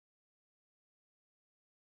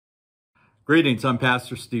Greetings, I'm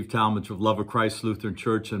Pastor Steve Talmage of Love of Christ Lutheran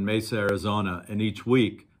Church in Mesa, Arizona, and each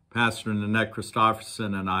week, Pastor Nanette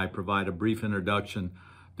Christofferson and I provide a brief introduction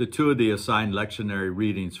to two of the assigned lectionary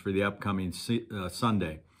readings for the upcoming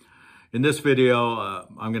Sunday. In this video,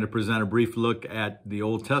 I'm going to present a brief look at the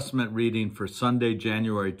Old Testament reading for Sunday,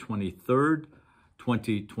 January 23rd,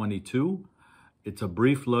 2022. It's a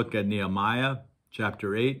brief look at Nehemiah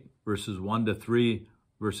chapter 8, verses 1 to 3,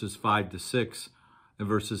 verses 5 to 6, and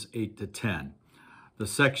verses 8 to 10. The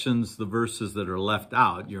sections, the verses that are left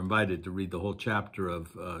out, you're invited to read the whole chapter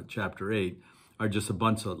of chapter 8, are just a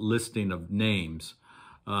bunch of listing of names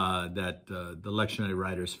that the lectionary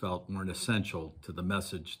writers felt weren't essential to the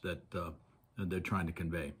message that they're trying to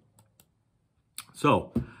convey.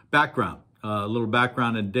 So, background, a little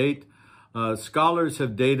background and date. Scholars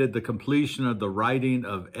have dated the completion of the writing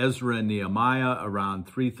of Ezra and Nehemiah around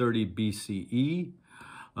 330 BCE.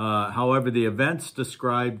 However, the events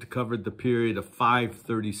described covered the period of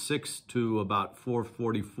 536 to about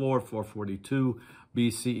 444, 442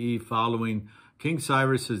 BCE, following King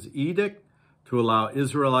Cyrus's edict to allow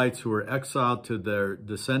Israelites who were exiled to their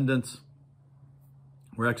descendants,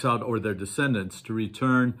 to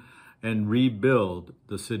return and rebuild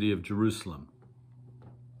the city of Jerusalem.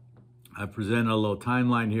 I presented a little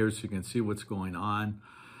timeline here so you can see what's going on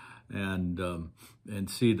and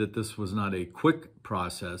see that this was not a quick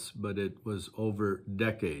process, but it was over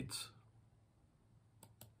decades.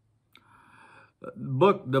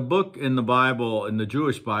 The book in the Bible, in the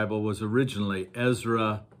Jewish Bible, was originally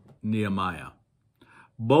Ezra, Nehemiah.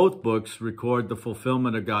 Both books record the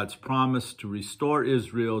fulfillment of God's promise to restore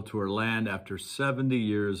Israel to her land after 70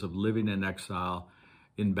 years of living in exile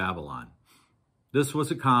in Babylon. This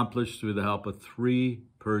was accomplished through the help of three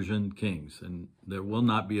Persian kings, and there will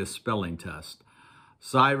not be a spelling test.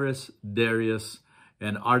 Cyrus, Darius,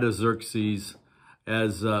 and Artaxerxes,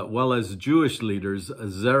 as well as Jewish leaders,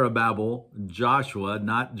 Zerubbabel, Joshua,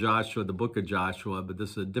 not Joshua, the book of Joshua, but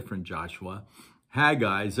this is a different Joshua,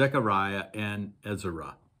 Haggai, Zechariah, and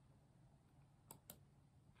Ezra.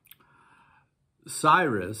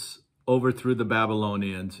 Cyrus overthrew the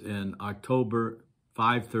Babylonians in October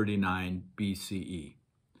 539 BCE.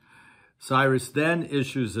 Cyrus then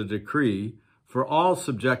issues a decree for all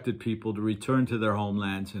subjected people to return to their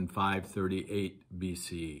homelands in 538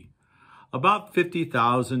 BCE. About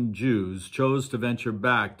 50,000 Jews chose to venture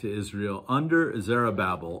back to Israel under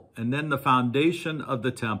Zerubbabel, and then the foundation of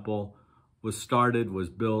the temple was started, was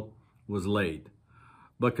built, was laid.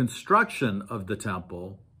 But construction of the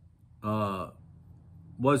temple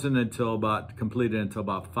wasn't completed until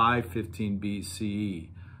about 515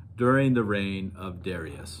 BCE, during the reign of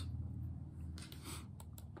Darius.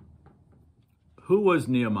 Who was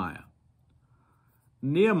Nehemiah?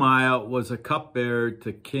 Nehemiah was a cupbearer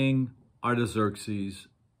to King Artaxerxes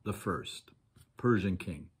I, Persian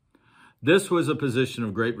king. This was a position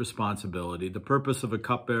of great responsibility. The purpose of a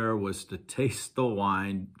cupbearer was to taste the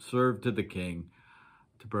wine served to the king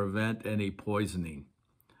to prevent any poisoning.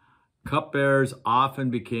 Cupbearers often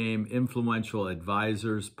became influential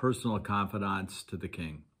advisors, personal confidants to the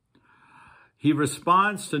king. He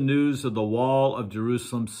responds to news of the wall of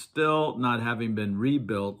Jerusalem still not having been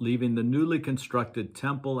rebuilt, leaving the newly constructed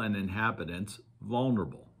temple and inhabitants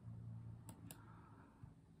vulnerable.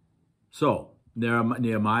 So,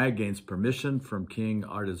 Nehemiah gains permission from King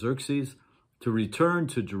Artaxerxes to return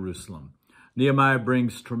to Jerusalem. Nehemiah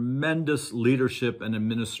brings tremendous leadership and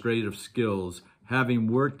administrative skills,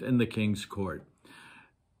 having worked in the king's court.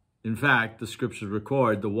 In fact, the scriptures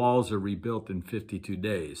record the walls are rebuilt in 52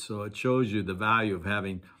 days. So it shows you the value of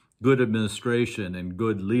having good administration and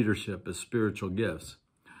good leadership as spiritual gifts.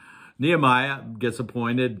 Nehemiah gets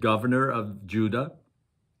appointed governor of Judah.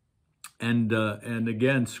 And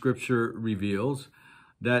again, scripture reveals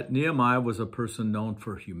that Nehemiah was a person known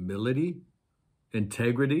for humility,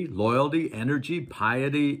 integrity, loyalty, energy,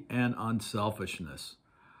 piety, and unselfishness.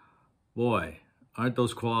 Boy, aren't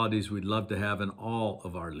those qualities we'd love to have in all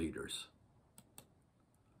of our leaders?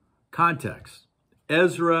 Context.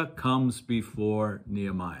 Ezra comes before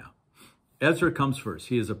Nehemiah. Ezra comes first.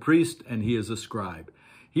 He is a priest and he is a scribe.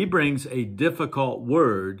 He brings a difficult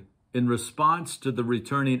word in response to the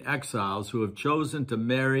returning exiles who have chosen to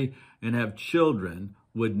marry and have children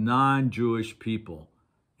with non-Jewish people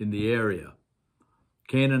in the area.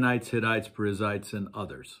 Canaanites, Hittites, Perizzites, and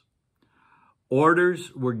others.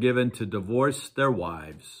 Orders were given to divorce their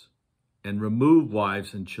wives and remove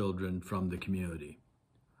wives and children from the community.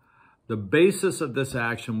 The basis of this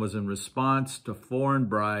action was in response to foreign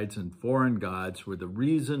brides and foreign gods were the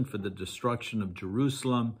reason for the destruction of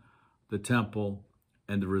Jerusalem, the temple,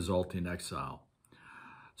 and the resulting exile.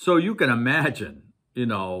 So you can imagine,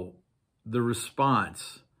 the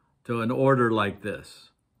response to an order like this.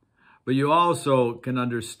 But you also can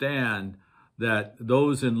understand that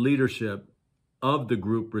those in leadership of the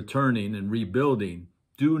group returning and rebuilding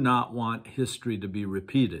do not want history to be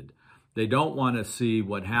repeated. They don't want to see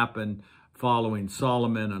what happened following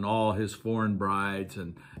Solomon and all his foreign brides,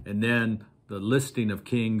 and then the listing of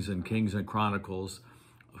kings and Chronicles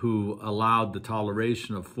who allowed the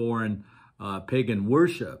toleration of foreign pagan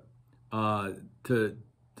worship to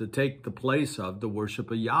take the place of the worship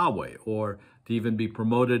of Yahweh, or to even be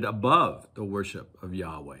promoted above the worship of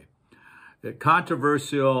Yahweh.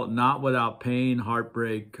 Controversial, not without pain,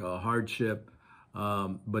 heartbreak, hardship,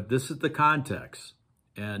 but this is the context,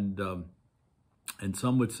 and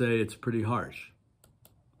some would say it's pretty harsh.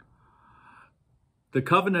 The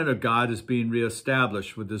covenant of God is being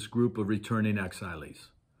reestablished with this group of returning exiles.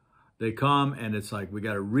 They come, and it's like we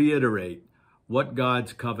got to reiterate what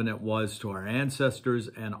God's covenant was to our ancestors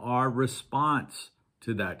and our response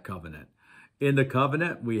to that covenant. In the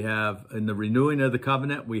covenant, in the renewing of the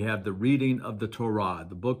covenant, we have the reading of the Torah,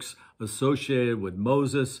 the books associated with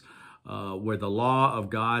Moses, where the law of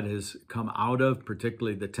God has come out of,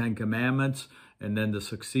 particularly the Ten Commandments, and then the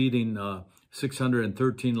succeeding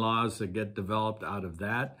 613 laws that get developed out of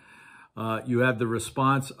that. You have the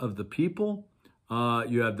response of the people.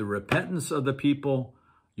 You have the repentance of the people.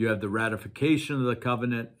 You have the ratification of the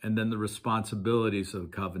covenant, and then the responsibilities of the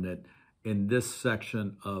covenant in this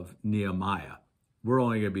section of Nehemiah. We're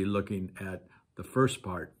only going to be looking at the first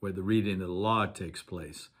part where the reading of the law takes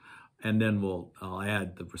place, and then I'll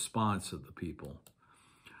add the response of the people.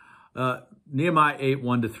 Nehemiah 8,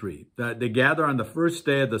 1-3. They gather on the first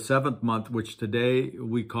day of the 7th month, which today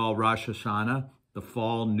we call Rosh Hashanah, the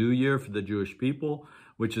fall new year for the Jewish people,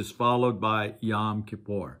 which is followed by Yom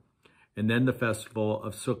Kippur. And then the festival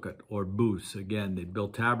of Sukkot, or Bus. Again, they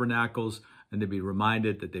built tabernacles, and they'd be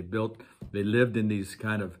reminded that they lived in these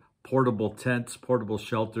kind of portable tents, portable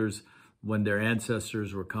shelters, when their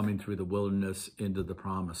ancestors were coming through the wilderness into the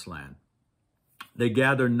promised land. They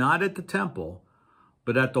gather not at the temple,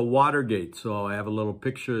 but at the water gate. So I have a little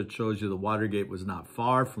picture that shows you the water gate was not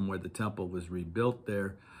far from where the temple was rebuilt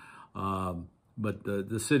there. But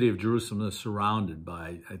the city of Jerusalem is surrounded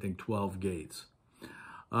by, I think, 12 gates.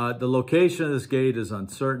 The location of this gate is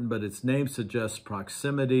uncertain, but its name suggests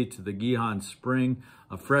proximity to the Gihon spring,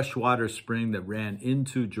 a freshwater spring that ran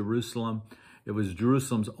into Jerusalem. It was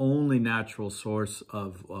Jerusalem's only natural source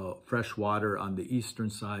of fresh water on the eastern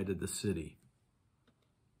side of the city.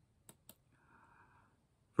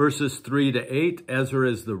 Verses 3-8, Ezra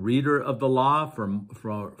is the reader of the law from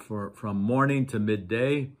morning to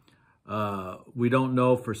midday. We don't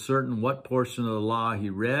know for certain what portion of the law he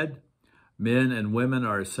read. Men and women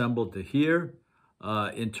are assembled to hear.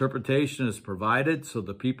 Interpretation is provided so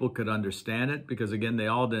the people could understand it, because again, they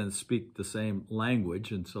all didn't speak the same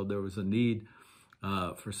language, and so there was a need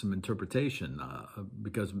for some interpretation,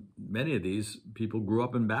 because many of these people grew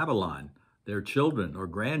up in Babylon. They're children or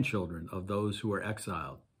grandchildren of those who were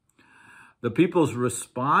exiled. The people's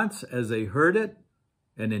response as they heard it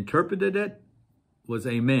and interpreted it was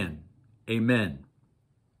amen, amen,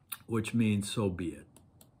 which means so be it.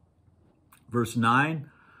 Verse 9,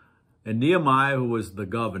 and Nehemiah, who was the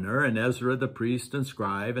governor, and Ezra the priest and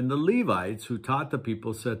scribe, and the Levites who taught the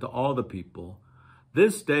people, said to all the people,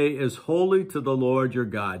 this day is holy to the Lord your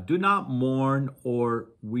God. Do not mourn or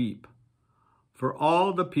weep. For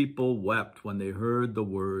all the people wept when they heard the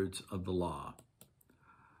words of the law.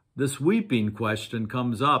 This weeping question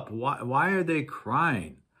comes up. Why are they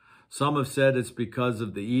crying? Some have said it's because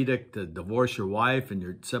of the edict to divorce your wife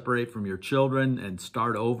and separate from your children and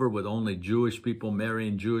start over with only Jewish people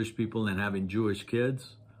marrying Jewish people and having Jewish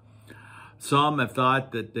kids. Some have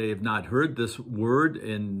thought that they have not heard this word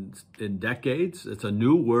in decades. It's a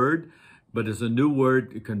new word, but it's a new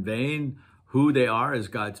word conveying who they are as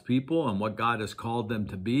God's people and what God has called them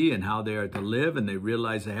to be and how they are to live. And they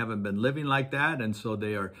realize they haven't been living like that. And so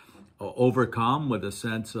they are overcome with a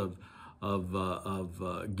sense of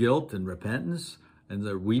guilt and repentance, and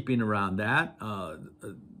they're weeping around that.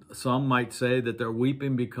 Some might say that they're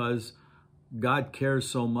weeping because God cares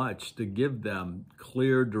so much to give them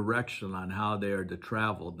clear direction on how they are to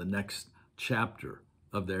travel the next chapter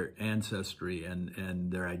of their ancestry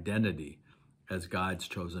and their identity as God's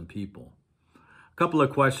chosen people. A couple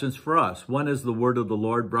of questions for us. When has the word of the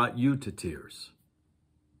Lord brought you to tears?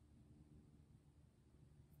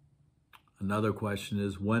 Another question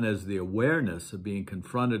is, when has the awareness of being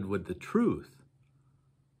confronted with the truth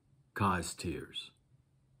caused tears?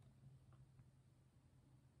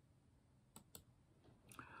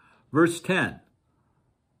 Verse 10,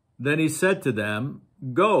 then he said to them,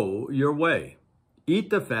 go your way. Eat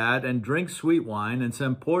the fat and drink sweet wine, and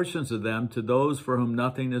send portions of them to those for whom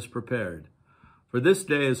nothing is prepared. For this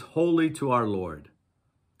day is holy to our Lord.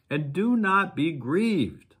 And do not be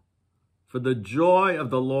grieved, for the joy of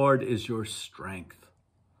the Lord is your strength.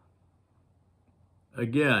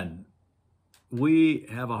 Again, we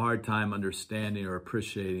have a hard time understanding or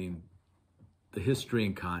appreciating the history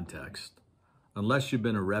and context. Unless you've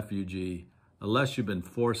been a refugee, unless you've been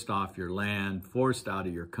forced off your land, forced out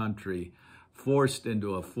of your country, forced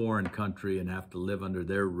into a foreign country and have to live under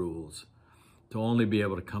their rules, to only be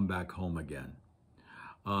able to come back home again.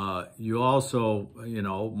 You also,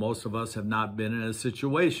 most of us have not been in a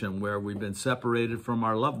situation where we've been separated from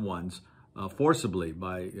our loved ones forcibly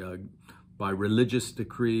by religious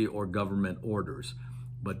decree or government orders.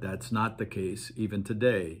 But that's not the case even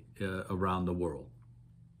today around the world.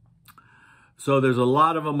 So there's a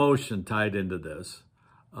lot of emotion tied into this.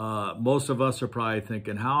 Most of us are probably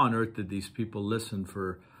thinking, how on earth did these people listen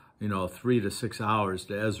for, 3 to 6 hours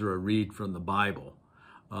to Ezra read from the Bible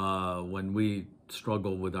when we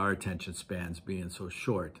struggle with our attention spans being so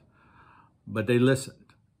short? But they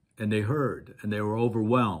listened and they heard and they were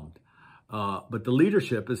overwhelmed. But the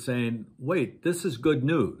leadership is saying, wait, this is good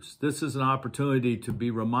news. This is an opportunity to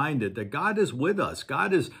be reminded that God is with us.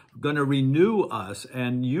 God is going to renew us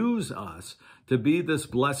and use us to be this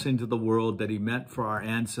blessing to the world that he meant for our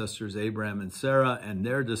ancestors, Abraham and Sarah, and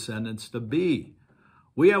their descendants to be.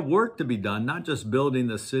 We have work to be done, not just building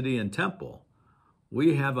the city and temple.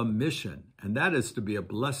 We have a mission, and that is to be a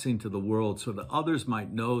blessing to the world so that others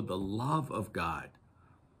might know the love of God,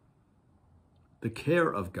 the care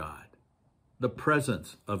of God, the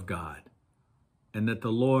presence of God, and that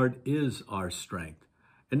the Lord is our strength.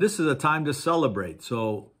 And this is a time to celebrate.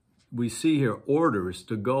 So we see here orders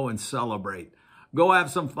to go and celebrate. Go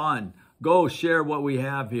have some fun. Go share what we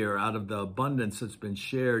have here out of the abundance that's been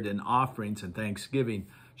shared in offerings and thanksgiving.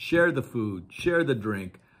 Share the food, share the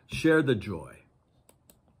drink, share the joy.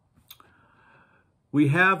 We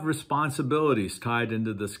have responsibilities tied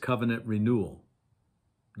into this covenant renewal.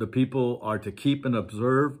 The people are to keep and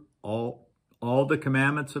observe all the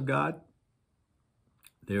commandments of God.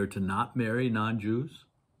 They are to not marry non-Jews.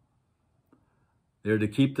 They're to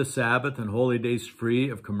keep the Sabbath and holy days free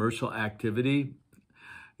of commercial activity.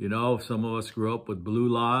 Some of us grew up with blue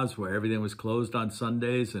laws where everything was closed on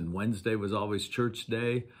Sundays and Wednesday was always church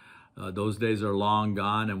day. Those days are long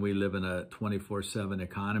gone, and we live in a 24/7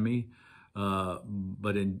 economy.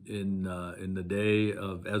 But in the day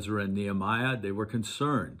of Ezra and Nehemiah, they were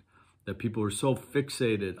concerned that people were so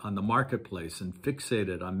fixated on the marketplace and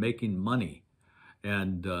fixated on making money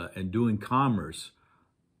and doing commerce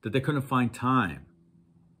that they couldn't find time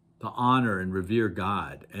to honor and revere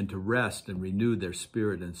God and to rest and renew their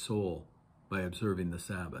spirit and soul by observing the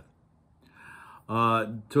Sabbath.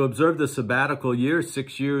 To observe the sabbatical year,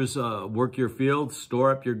 6 years, work your fields,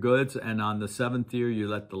 store up your goods, and on the 7th year, you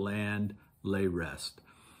let the land lay rest.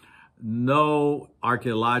 No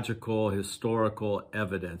archaeological, historical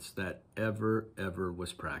evidence that ever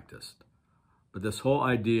was practiced. But this whole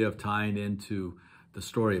idea of tying into the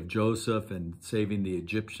story of Joseph and saving the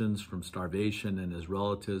Egyptians from starvation and his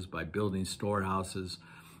relatives by building storehouses.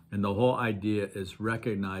 And the whole idea is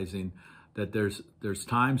recognizing that there's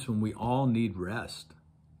times when we all need rest,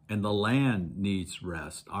 and the land needs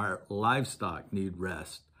rest. Our livestock need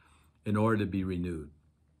rest in order to be renewed.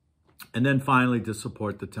 And then finally, to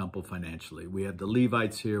support the temple financially. We have the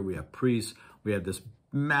Levites here, we have priests, we have this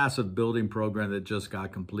massive building program that just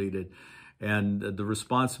got completed, and the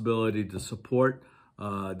responsibility to support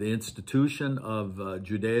the institution of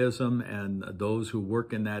Judaism and those who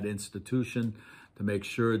work in that institution to make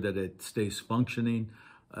sure that it stays functioning.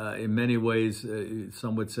 In many ways,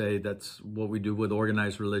 some would say that's what we do with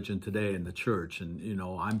organized religion today in the church. And,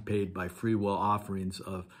 I'm paid by free will offerings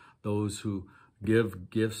of those who give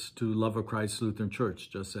gifts to Love of Christ Lutheran Church,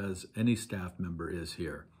 just as any staff member is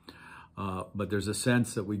here. But there's a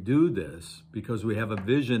sense that we do this because we have a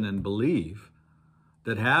vision and belief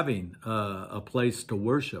that having a place to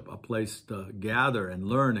worship, a place to gather and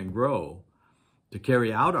learn and grow, to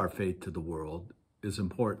carry out our faith to the world is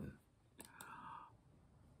important.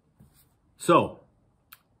 So,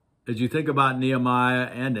 as you think about Nehemiah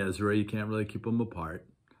and Ezra, you can't really keep them apart.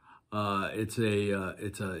 It's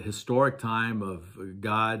a historic time of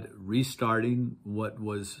God restarting what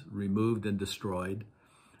was removed and destroyed,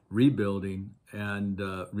 rebuilding and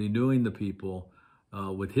renewing the people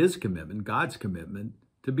with his commitment, God's commitment,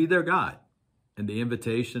 to be their God. And the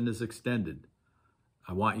invitation is extended.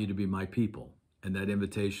 I want you to be my people. And that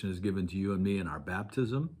invitation is given to you and me in our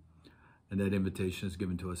baptism. And that invitation is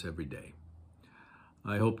given to us every day.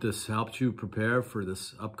 I hope this helps you prepare for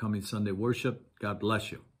this upcoming Sunday worship. God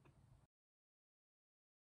bless you.